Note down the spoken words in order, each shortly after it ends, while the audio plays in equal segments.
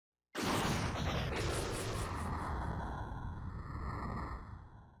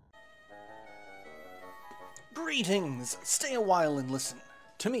Greetings! Stay a while and listen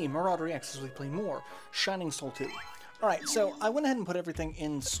to me, MarauderEX, as we play more Shining Soul 2. Alright, so I went ahead and put everything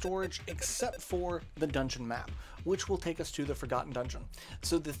in storage except for the dungeon map, which will take us to the Forgotten Dungeon.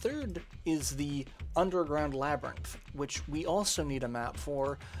 So the third is the Underground Labyrinth, which we also need a map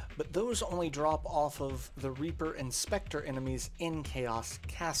for, but those only drop off of the Reaper and Spectre enemies in Chaos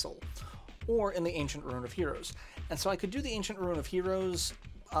Castle, or in the Ancient Ruin of Heroes. And so I could do the Ancient Ruin of Heroes,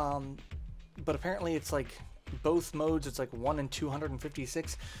 but apparently it's like both modes, it's like 1 in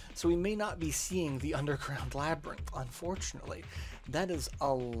 256, so we may not be seeing the Underground Labyrinth, unfortunately. That is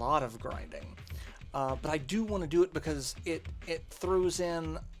a lot of grinding. But I do want to do it because it throws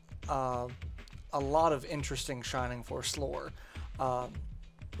in a lot of interesting Shining Force lore.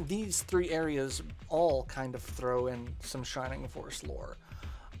 These three areas all kind of throw in some Shining Force lore.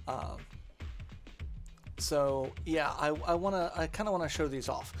 So yeah, I kind of want to show these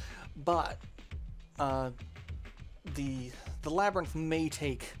off, but the labyrinth may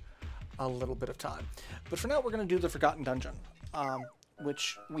take a little bit of time. But for now, we're going to do the Forgotten Dungeon,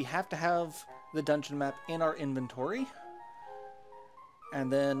 which we have to have the dungeon map in our inventory.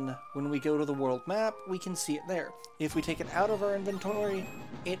 And then when we go to the world map, we can see it there. If we take it out of our inventory,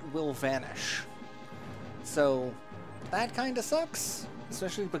 it will vanish. So that kind of sucks,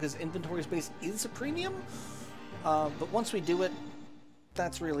 especially because inventory space is a premium. But once we do it,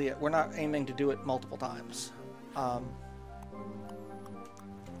 that's really it. We're not aiming to do it multiple times.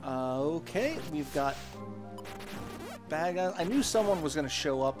 Okay, we've got bad guys. I knew someone was going to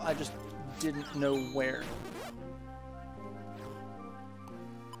show up. I just didn't know where.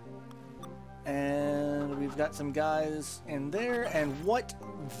 And we've got some guys in there. And what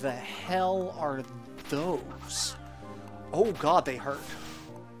the hell are those? Oh god, they hurt.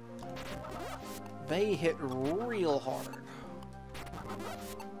 They hit real hard.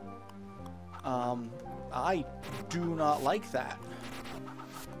 I do not like that.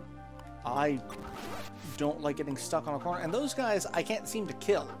 I don't like getting stuck on a corner. And those guys I can't seem to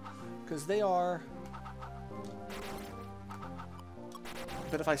kill, because they are...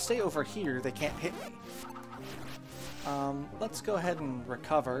 But if I stay over here, they can't hit me. Let's go ahead and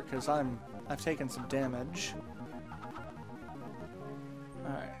recover, because I've taken some damage.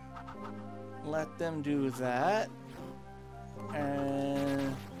 Alright. Let them do that.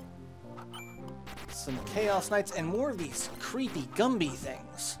 And... some Chaos Knights, and more of these creepy Gumby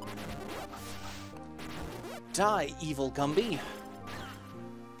things. Die, evil Gumby.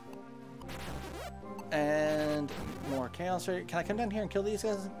 And more Chaos. Can I come down here and kill these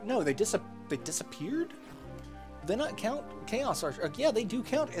guys? No, they disappeared? Do they not count Chaos Archers? Yeah, they do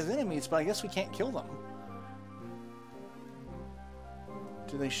count as enemies, but I guess we can't kill them.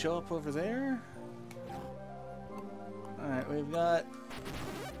 Do they show up over there? Alright, we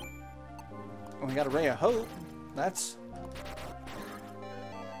got a Ray of Hope. That's...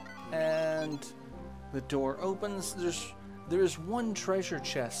 And the door opens. There's one treasure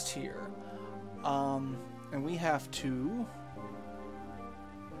chest here. And we have to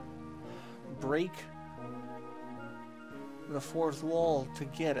break the fourth wall to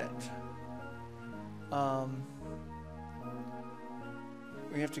get it.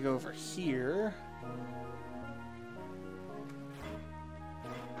 We have to go over here.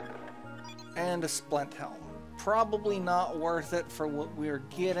 And a splint helm. Probably not worth it for what we're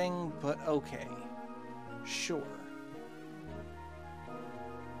getting, but okay. Sure.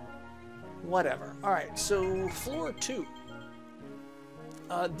 Whatever. Alright, so floor 2.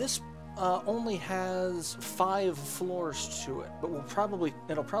 This only has 5 floors to it, but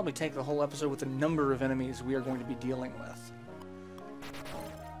it'll probably take the whole episode with the number of enemies we are going to be dealing with.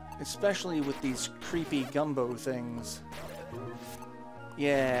 Especially with these creepy gumbo things.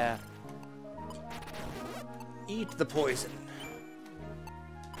 Yeah. Eat the poison.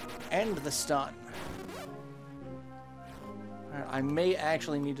 End the stun. I may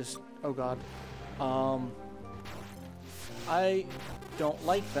actually need to... Oh god. I don't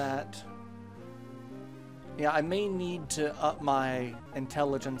like that. Yeah, I may need to up my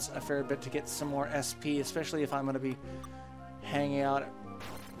intelligence a fair bit to get some more SP, especially if I'm going to be hanging out at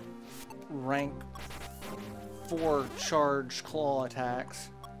rank 4 charge claw attacks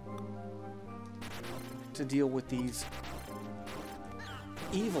to deal with these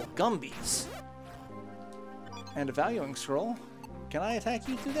evil Gumbies. And a valuing scroll. Can I attack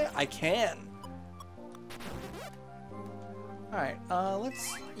you through there? I can! Alright,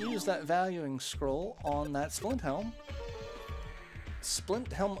 let's use that valuing scroll on that Splint Helm.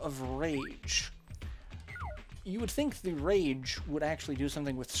 Splint Helm of Rage. You would think the Rage would actually do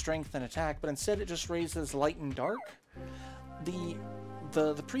something with strength and attack, but instead it just raises light and dark. The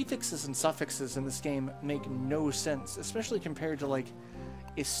the prefixes and suffixes in this game make no sense, especially compared to, like,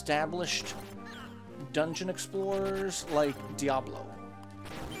 established dungeon explorers like Diablo.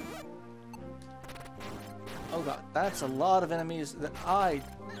 Oh god, that's a lot of enemies that I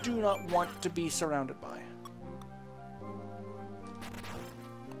do not want to be surrounded by.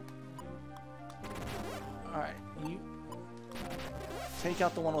 Alright, you take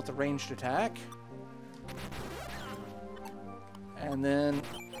out the one with the ranged attack. And then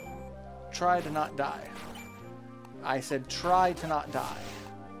try to not die. I said try to not die.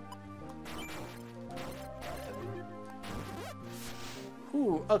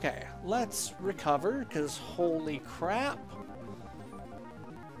 Whew, okay, let's recover, because holy crap.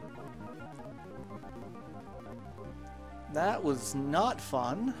 That was not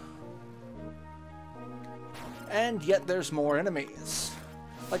fun. And yet there's more enemies.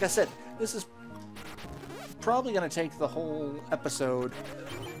 Like I said, this is probably going to take the whole episode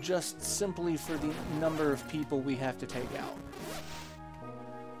just simply for the number of people we have to take out.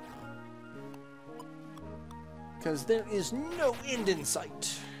 Because there is no end in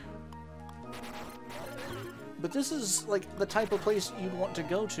sight. But this is like the type of place you'd want to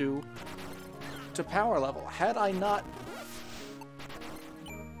go to power level. Had I not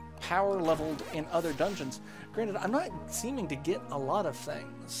power leveled in other dungeons, granted, I'm not seeming to get a lot of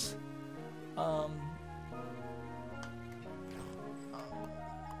things.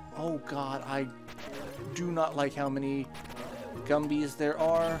 Oh god, I do not like how many gumbies there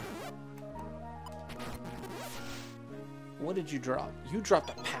are. What did you drop? You dropped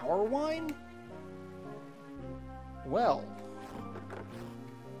a power wine? Well.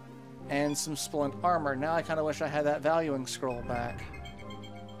 And some splint armor. Now I kind of wish I had that valuing scroll back.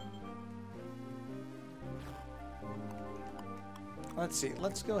 Let's see.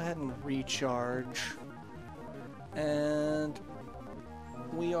 Let's go ahead and recharge. And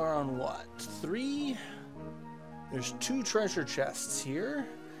we are on what? 3? There's 2 treasure chests here.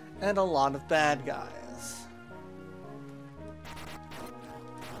 And a lot of bad guys.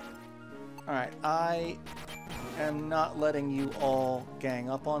 Alright, I am not letting you all gang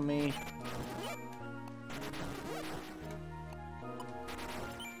up on me.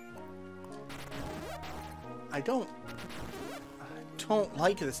 I don't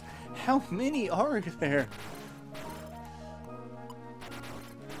like this. How many are there?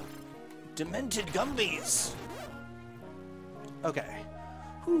 Demented gumbies! Okay.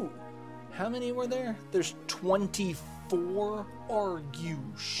 Whew. How many were there? There's 24? Are you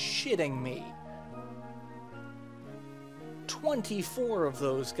shitting me? 24 of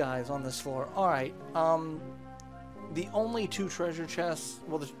those guys on this floor. Alright, the only 2 treasure chests...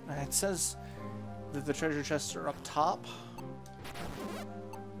 Well, it says that the treasure chests are up top.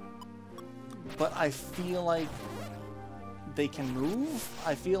 But I feel like they can move.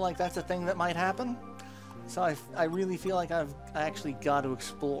 I feel like that's a thing that might happen. So I really feel like I actually got to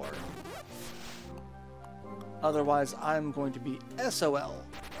explore. Otherwise, I'm going to be SOL.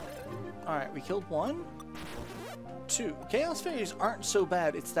 Alright, we killed 1. 2. Chaos Fairies aren't so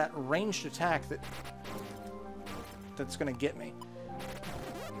bad. It's that ranged attack that's going to get me.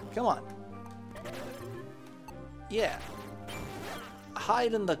 Come on. Yeah.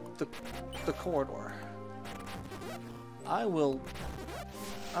 Hide in the corridor.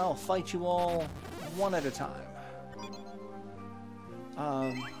 I'll fight you all one at a time.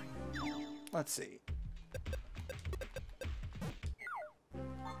 Let's see.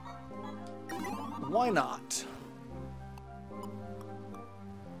 Why not?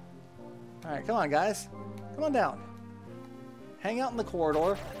 Alright, come on, guys. Come on down. Hang out in the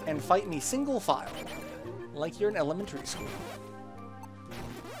corridor and fight me single file. Like you're in elementary school.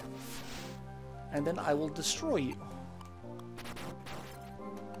 And then I will destroy you.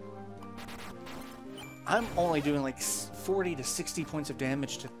 I'm only doing like 40 to 60 points of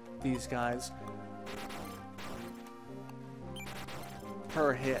damage to these guys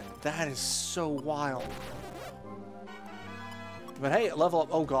per hit. That is so wild. But hey, level up.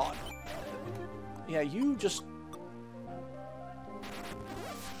 Oh god. Yeah, you just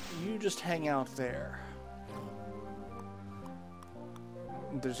hang out there.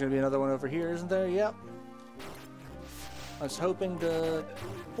 There's gonna be another one over here, isn't there? Yep. I was hoping to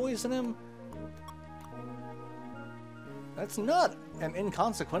poison him. That's not an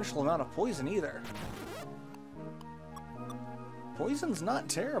inconsequential amount of poison either. Poison's not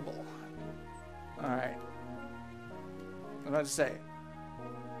terrible. Alright. I'm about to say.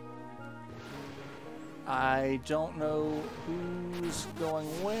 I don't know who's going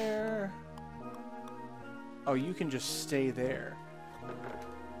where. Oh, you can just stay there.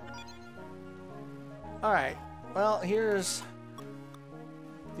 Alright. Well, here's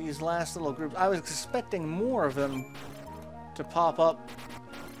these last little groups. I was expecting more of them to pop up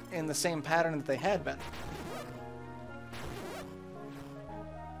in the same pattern that they had been.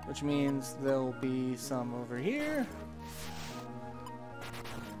 Which means there'll be some over here.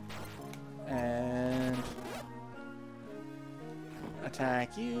 And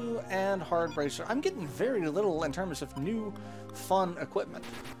attack you, and hard bracer. I'm getting very little in terms of new fun equipment.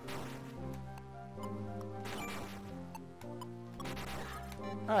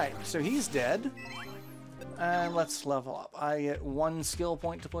 Alright, so he's dead. And let's level up. I get 1 skill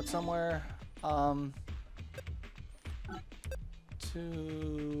point to put somewhere.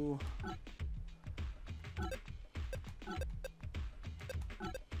 2...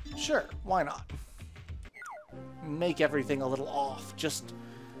 Sure, why not? Make everything a little off, just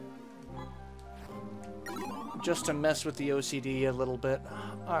to mess with the OCD a little bit.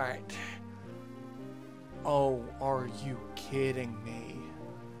 Alright. Oh, are you kidding me?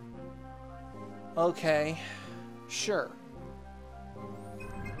 Okay, sure.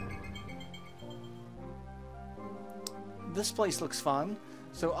 This place looks fun.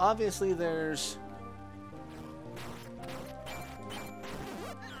 So obviously there's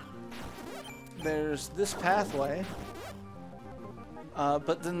this pathway,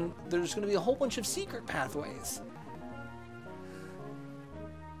 but then there's going to be a whole bunch of secret pathways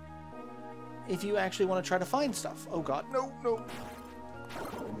if you actually want to try to find stuff. Oh god, no, no.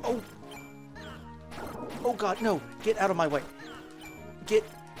 Oh. Oh god, no. Get out of my way. Get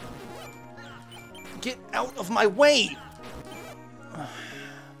out of my way!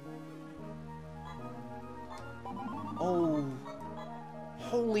 Oh.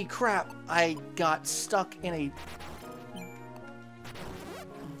 Holy crap, I got stuck in a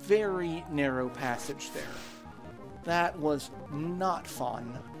very narrow passage there. That was not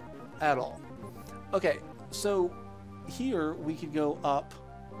fun at all. Okay, so here we could go up,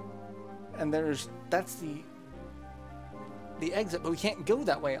 and that's the exit, but we can't go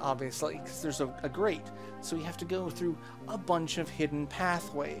that way, obviously, because there's a grate. So we have to go through a bunch of hidden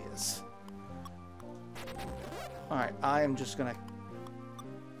pathways. Alright, I'm just gonna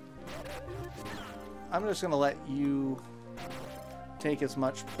let you take as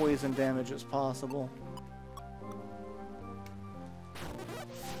much poison damage as possible.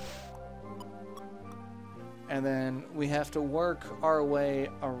 And then we have to work our way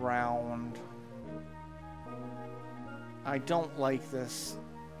around. I don't like this.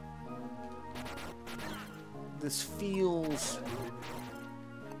 This feels...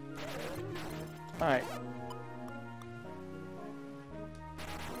 Alright.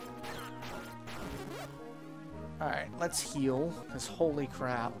 Alright, let's heal, because holy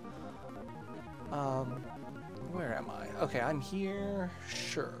crap. Where am I? Okay, I'm here.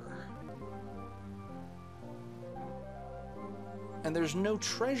 Sure. And there's no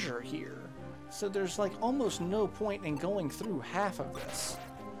treasure here. So there's like almost no point in going through half of this.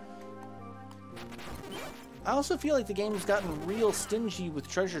 I also feel like the game's gotten real stingy with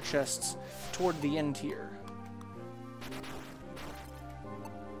treasure chests toward the end here.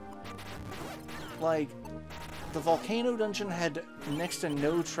 Like, the volcano dungeon had next to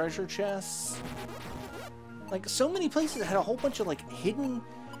no treasure chests. Like, so many places had a whole bunch of, like, hidden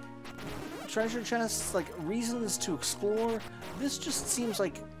treasure chests, like, reasons to explore. This just seems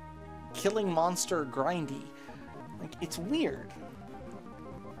like killing monster grindy. Like, it's weird.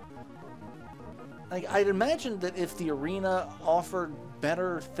 Like, I'd imagine that if the arena offered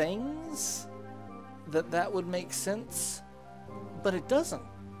better things, that would make sense, but it doesn't.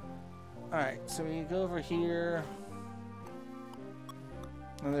 Alright, so we go over here,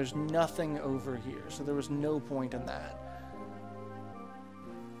 and there's nothing over here, so there was no point in that.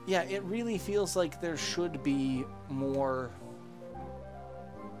 Yeah, it really feels like there should be more,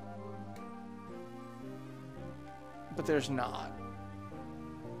 but there's not.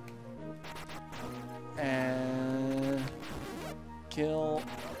 And kill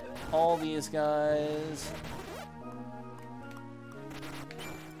all these guys.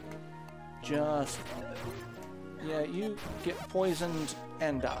 Just, yeah, you get poisoned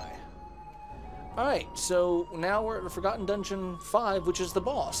and die. Alright, so now we're at Forgotten Dungeon 5, which is the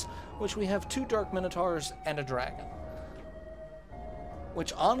boss, which we have 2 Dark Minotaurs and a dragon.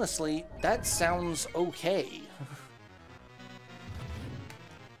 Which, honestly, that sounds okay.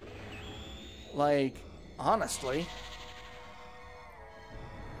 Like, honestly.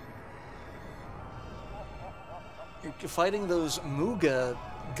 Fighting those Muga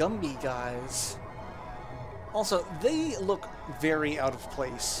Gumby guys. Also, they look very out of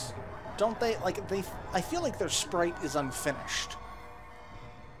place. Don't they? Like, I feel like their sprite is unfinished.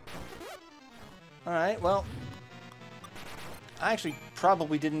 Alright, well, I actually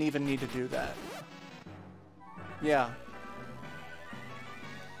probably didn't even need to do that. Yeah.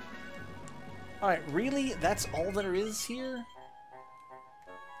 Alright, really? That's all there is here?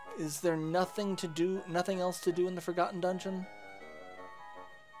 Is there nothing to do, nothing else to do in the Forgotten Dungeon?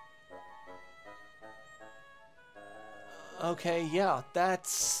 Okay, yeah, that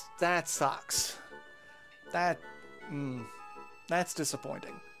sucks. That's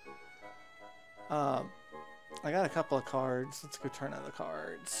disappointing. I got a couple of cards. Let's go turn on the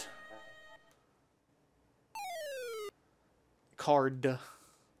cards. Card.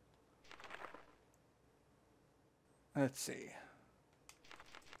 Let's see.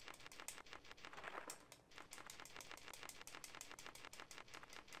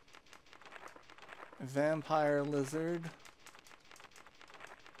 Vampire Lizard.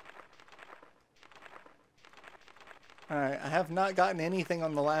 Alright, I have not gotten anything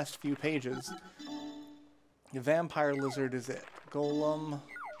on the last few pages. The Vampire Lizard is it. Golem,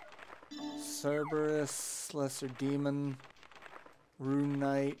 Cerberus, Lesser Demon, Rune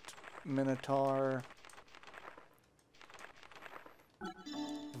Knight, Minotaur,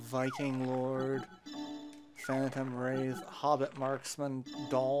 Viking Lord, Phantom Wraith, Hobbit Marksman,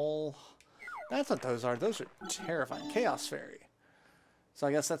 Doll. That's what those are. Those are terrifying. Chaos Fairy. So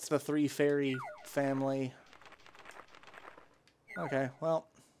I guess that's the 3 fairy family. Okay, well,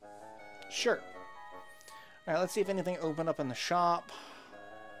 sure. Alright, let's see if anything opened up in the shop.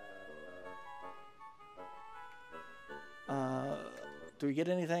 Do we get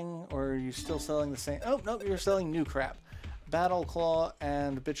anything, or are you still selling the same? Oh, nope, you're selling new crap. Battle Claw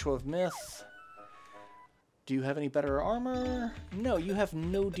and Habitual of Myth. Do you have any better armor? No, you have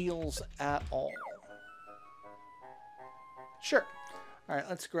no deals at all. Sure. Alright,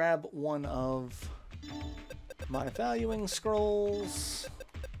 let's grab one of my valuing scrolls.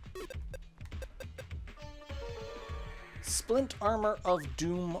 Splint Armor of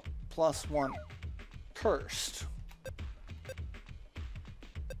Doom +1. Cursed.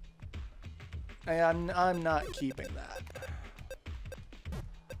 And I'm not keeping that.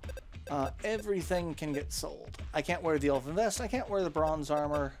 Everything can get sold. I can't wear the Elven Vest. I can't wear the Bronze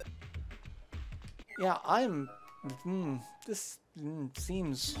Armor. Yeah, this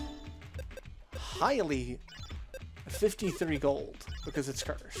seems highly 53 gold because it's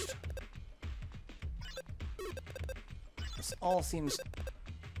cursed. This all seems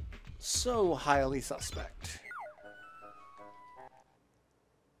so highly suspect.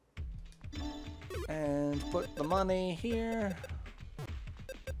 And put the money here.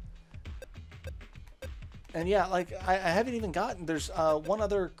 And yeah, like, I haven't even gotten, there's one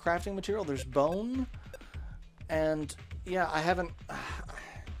other crafting material, there's bone. And yeah, I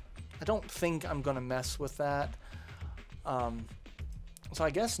don't think I'm gonna mess with that. So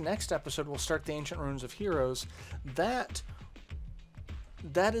I guess next episode we'll start the Ancient Ruins of Heroes. That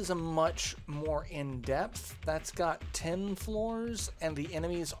is a much more in-depth. That's got 10 floors, and the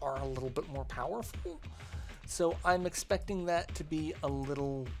enemies are a little bit more powerful. So I'm expecting that to be a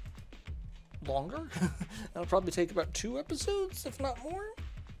little longer. It'll probably take about 2 episodes, if not more.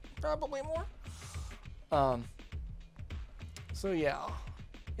 Probably more. So yeah,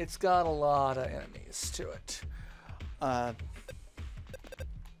 it's got a lot of enemies to it.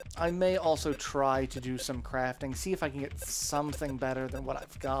 I may also try to do some crafting, see if I can get something better than what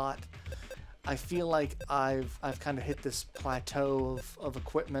I've got. I feel like I've kind of hit this plateau of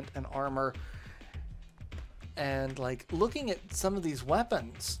equipment and armor. And like looking at some of these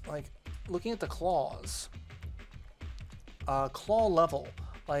weapons, like looking at the claws, claw level,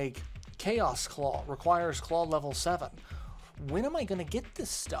 like Chaos Claw requires claw level 7. When am I going to get this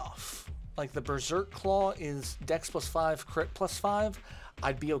stuff? Like the Berserk Claw is Dex +5, Crit +5.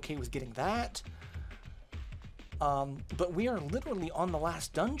 I'd be okay with getting that. But we are literally on the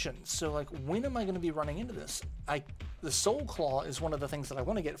last dungeon, so like when am I going to be running into this? The Soul Claw is one of the things that I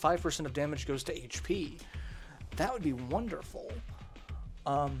want to get. 5% of damage goes to HP. That would be wonderful.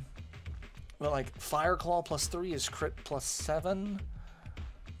 But like Fire Claw +3 is Crit +7.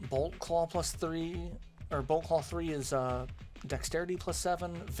 Bolt Claw +3, or Bolt Claw 3 is Dexterity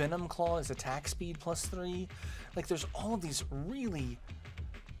 +7. Venom Claw is Attack Speed +3. Like there's all of these really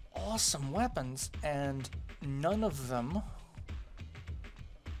awesome weapons, and none of them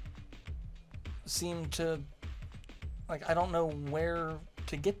seem to, like, I don't know where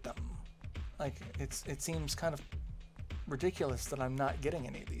to get them. Like it seems kind of ridiculous that I'm not getting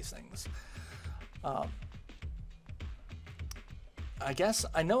any of these things. I guess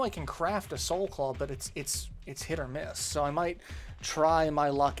I know I can craft a Soul Claw, but it's hit or miss. So I might try my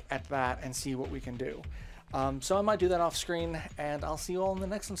luck at that and see what we can do. So I might do that off screen, and I'll see you all in the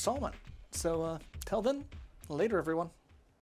next installment. So till then, later everyone.